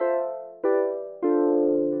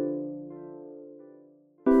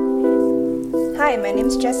Hi, my name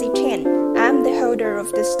is Jessie Chen. I'm the holder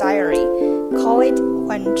of this diary. Call it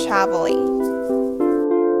When Traveling.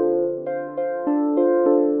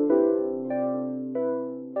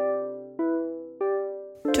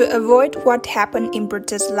 To avoid what happened in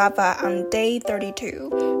Bratislava on day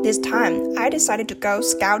 32, this time I decided to go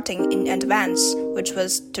scouting in advance, which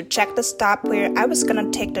was to check the stop where I was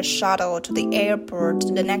gonna take the shuttle to the airport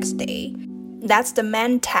the next day. That's the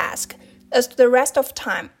main task. As to the rest of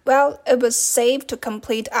time, well, it was safe to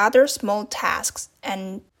complete other small tasks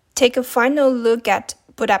and take a final look at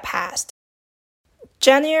Budapest.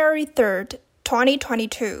 January 3rd,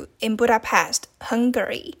 2022, in Budapest,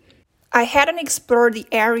 Hungary. I hadn't explored the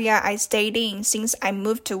area I stayed in since I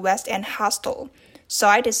moved to West End Hostel, so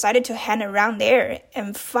I decided to hang around there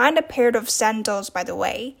and find a pair of sandals by the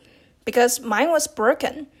way, because mine was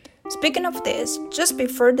broken. Speaking of this, just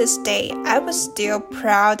before this day, I was still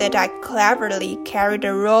proud that I cleverly carried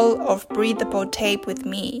a roll of breathable tape with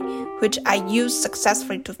me, which I used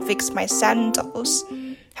successfully to fix my sandals.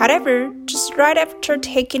 However, just right after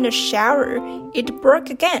taking a shower, it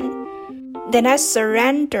broke again. Then I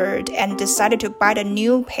surrendered and decided to buy a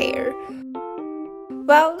new pair.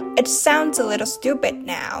 Well, it sounds a little stupid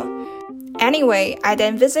now. Anyway, I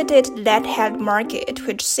then visited Leadhead Market,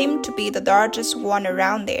 which seemed to be the largest one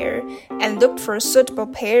around there, and looked for a suitable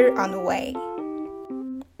pair on the way.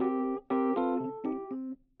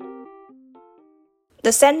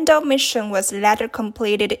 The sandal mission was later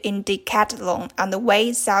completed in Decathlon on the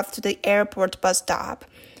way south to the airport bus stop.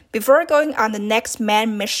 Before going on the next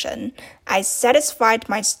main mission, I satisfied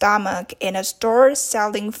my stomach in a store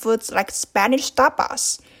selling foods like Spanish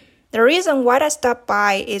tapas. The reason why I stopped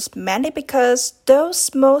by is mainly because those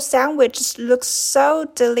small sandwiches look so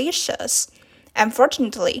delicious.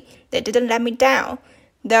 Unfortunately, they didn't let me down,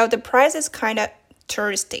 though the price is kinda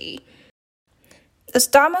touristy. The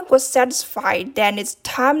stomach was satisfied, then it's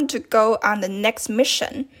time to go on the next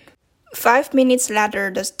mission. 5 minutes later,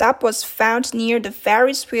 the stop was found near the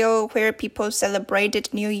Ferris wheel where people celebrated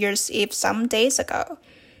New Year's Eve some days ago.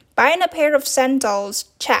 Buying a pair of sandals,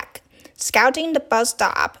 check. Scouting the bus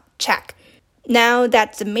stop, check. Now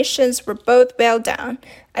that the missions were both well done,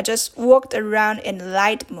 I just walked around in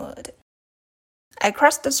light mood. I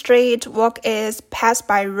crossed the street, walked east, passed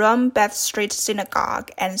by Rombeth Street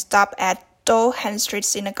Synagogue, and stopped at Dolhan Street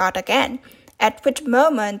Synagogue again, at which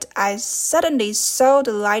moment I suddenly saw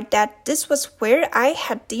the light that this was where I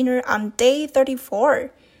had dinner on day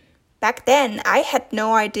 34. Back then, I had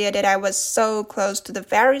no idea that I was so close to the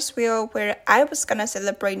Ferris wheel where I was gonna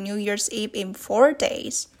celebrate New Year's Eve in 4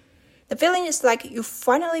 days. The feeling is like you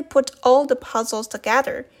finally put all the puzzles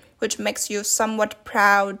together, which makes you somewhat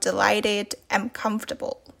proud, delighted, and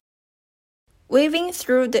comfortable. Weaving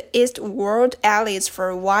through the East World alleys for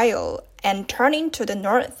a while and turning to the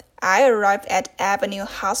north, I arrived at Avenue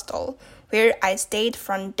Hostel, where I stayed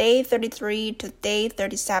from day 33 to day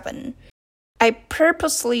 37. I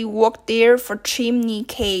purposely walked there for chimney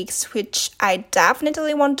cakes, which I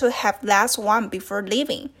definitely want to have last one before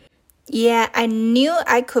leaving. Yeah, I knew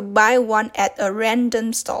I could buy one at a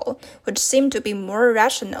random stall, which seemed to be more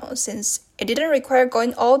rational since it didn't require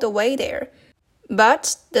going all the way there.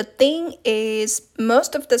 But the thing is,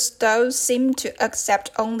 most of the stalls seem to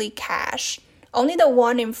accept only cash. Only the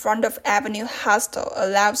one in front of Avenue Hostel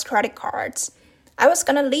allows credit cards. I was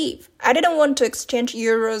gonna leave. I didn't want to exchange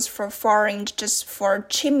euros for foreign just for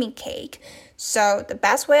chimney cake, so the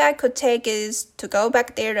best way I could take is to go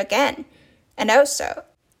back there again. And also,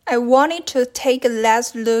 I wanted to take a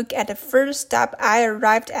last look at the first stop I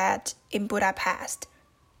arrived at in Budapest.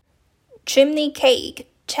 Chimney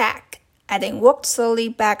cake, check. I then walked slowly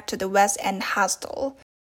back to the West End Hostel.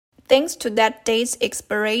 Thanks to that day's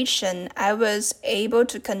expiration, I was able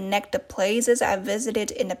to connect the places I visited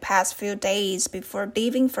in the past few days before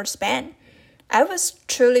leaving for Spain. I was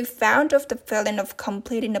truly fond of the feeling of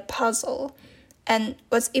completing a puzzle. And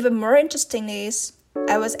what's even more interesting is,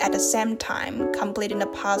 I was at the same time completing a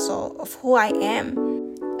puzzle of who I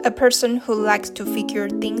am, a person who likes to figure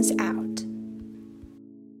things out.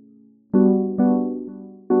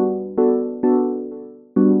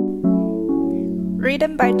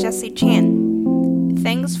 Written by Jessie Chen.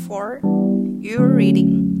 Thanks for your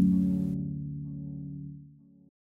reading.